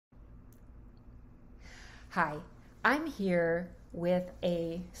Hi, I'm here with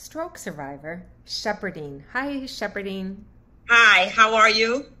a stroke survivor, Shepardine. Hi, Shepardine. Hi, how are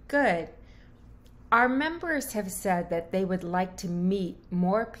you? Good. Our members have said that they would like to meet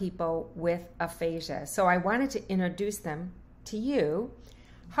more people with aphasia, so I wanted to introduce them to you.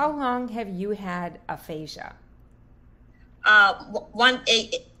 How long have you had aphasia? One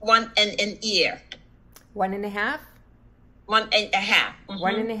and an year, 1.5? 1.5.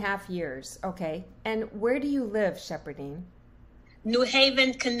 1.5 years. Okay. And where do you live, Shepardine? New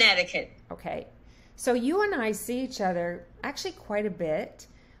Haven, Connecticut. Okay. So you and I see each other actually quite a bit.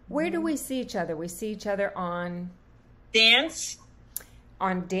 Where do we see each other? We see each other Dance,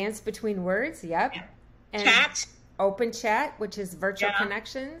 on Dance Between Words, yep. And chat, Open Chat, which is virtual yeah.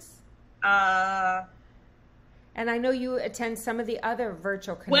 connections. uh, And I know you attend some of the other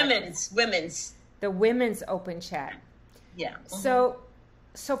virtual connections. women's. The women's Open Chat. Yeah. So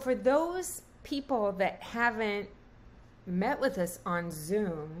for those people that haven't met with us on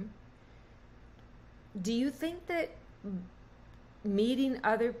Zoom, do you think that meeting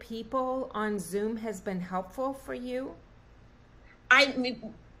other people on Zoom has been helpful for you? I meet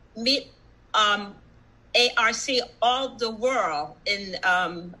ARC all the world in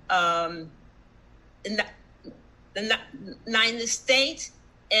the United States,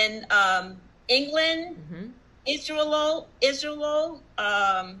 in England, Israel,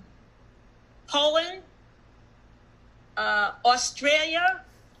 Poland, Australia.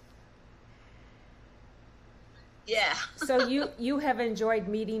 Yeah. So you have enjoyed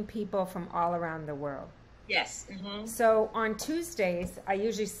meeting people from all around the world. Yes. So on Tuesdays, I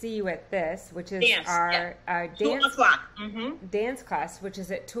usually see you at this, which is Dance, our yeah. 2 o'clock. dance class, which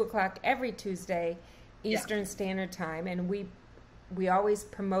is at 2 o'clock every Tuesday, Eastern Standard Time. And we always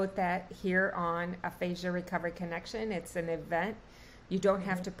promote that here on Aphasia Recovery Connection. It's an event. You don't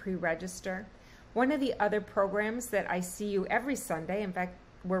have to pre-register. One of the other programs that I see you every Sunday, in fact,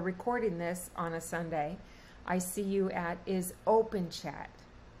 we're recording this on a Sunday, I see you at is Open Chat.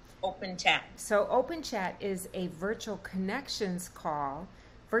 Open chat. So Open Chat is a virtual connections call.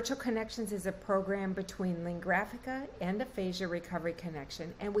 Virtual Connections is a program between Lingraphica and Aphasia Recovery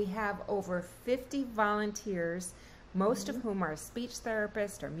Connection, and we have over 50 volunteers, most of whom are speech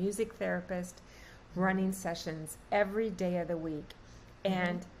therapists or music therapists, running sessions every day of the week.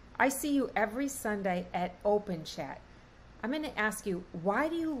 And I see you every Sunday at Open Chat. I'm going to ask you, why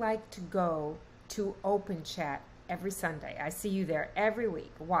do you like to go to Open Chat every Sunday? I see you there every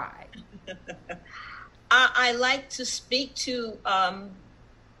week. Why? I like to speak to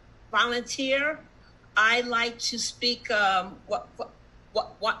volunteer. I like to speak what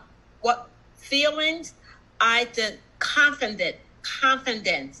feelings. I the confident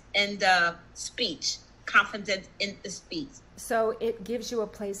in the speech. Confident in the speech. So it gives you a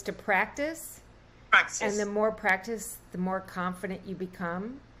place to practice. Praxis. And the more practice, the more confident you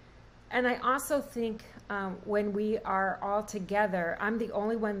become. And I also think when we are all together, I'm the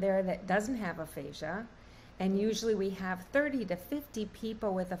only one there that doesn't have aphasia. And usually we have 30 to 50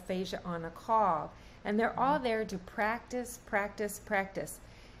 people with aphasia on a call. And they're all there to practice.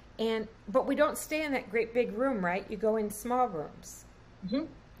 But we don't stay in that great big room, right? You go in small rooms.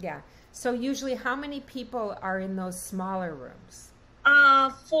 Yeah. So usually how many people are in those smaller rooms?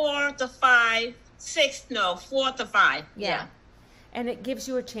 4 to 5, 6, no, 4 to 5. Yeah. And it gives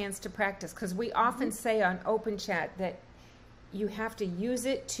you a chance to practice, because we often say on Open Chat that you have to use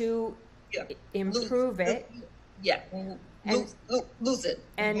it to improve it. Yeah. Lose it.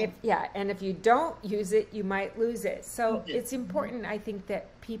 And if you don't use it, you might lose it. So it's important, I think, that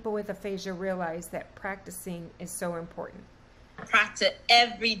people with aphasia realize that practicing is so important. Practice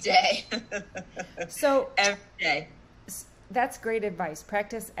every day. So every day. That's great advice.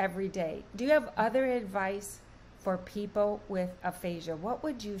 Practice every day. Do you have other advice for people with aphasia? What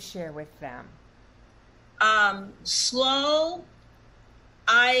would you share with them? Slow.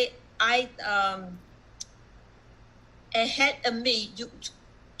 Ahead of me, you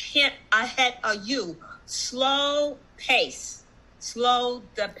can't. Ahead of you, slow pace. Slow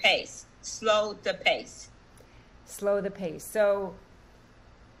the pace. Slow the pace. Slow the pace. So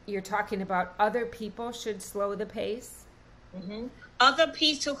you're talking about other people should slow the pace. Other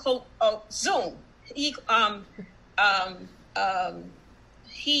people Zoom.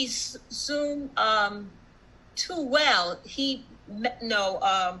 He's Zoom too well.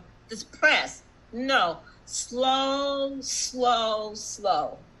 Depressed. No, slow.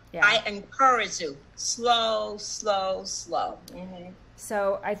 Yeah. I encourage you, slow.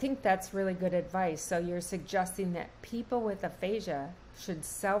 So I think that's really good advice. So you're suggesting that people with aphasia should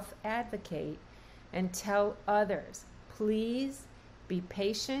self-advocate and tell others, please be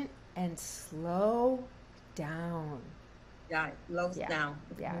patient and slow down. Yeah, slows down.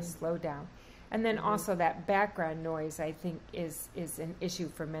 Yeah, slow down. And then also that background noise, I think, is an issue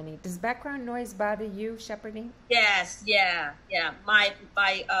for many. Does background noise bother you, Shepardine? Yes, yeah. My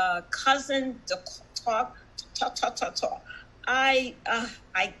cousin talk. I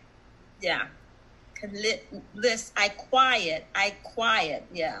can list. I quiet.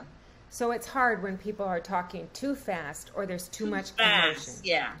 Yeah. So it's hard when people are talking too fast or there's too much commotion.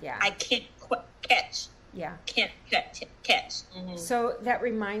 Yeah. I can't catch. Yeah. Can't catch. Mm-hmm. So that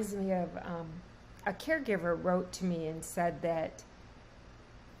reminds me of a caregiver wrote to me and said that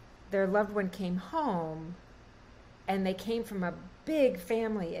their loved one came home and they came from a big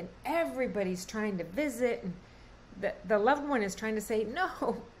family and everybody's trying to visit and the loved one is trying to say,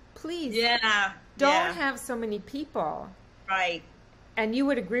 no, please don't have so many people. Right. And you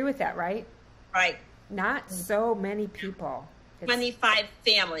would agree with that, right? Right. Not so many people. 25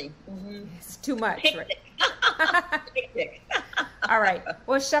 family. Mm-hmm. It's too much. Right? Picnic. All right.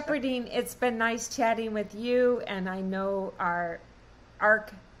 Well, Shepardine, it's been nice chatting with you, and I know our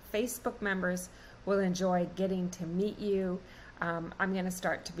ARC Facebook members will enjoy getting to meet you. I'm going to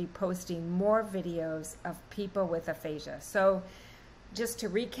start to be posting more videos of people with aphasia. So just to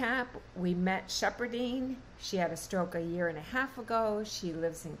recap, we met Shepardine. She had a stroke 1.5 years ago. She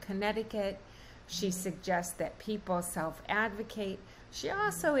lives in Connecticut. She suggests that people self-advocate. She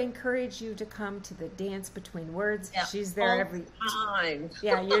also encouraged you to come to the Dance Between Words. Yeah, she's there every time.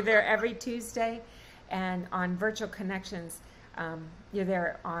 Yeah, you're there every Tuesday. And on Virtual Connections, you're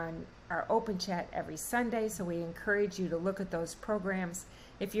there on our open chat every Sunday. So we encourage you to look at those programs.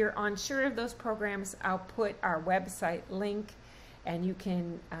 If you're unsure of those programs, I'll put our website link, and you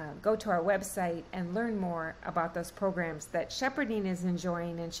can go to our website and learn more about those programs that Shepardine is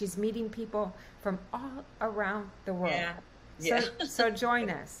enjoying, and she's meeting people from all around the world. Yeah. So join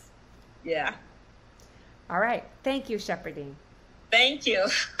us. Yeah. All right. Thank you, Shepardine. Thank you.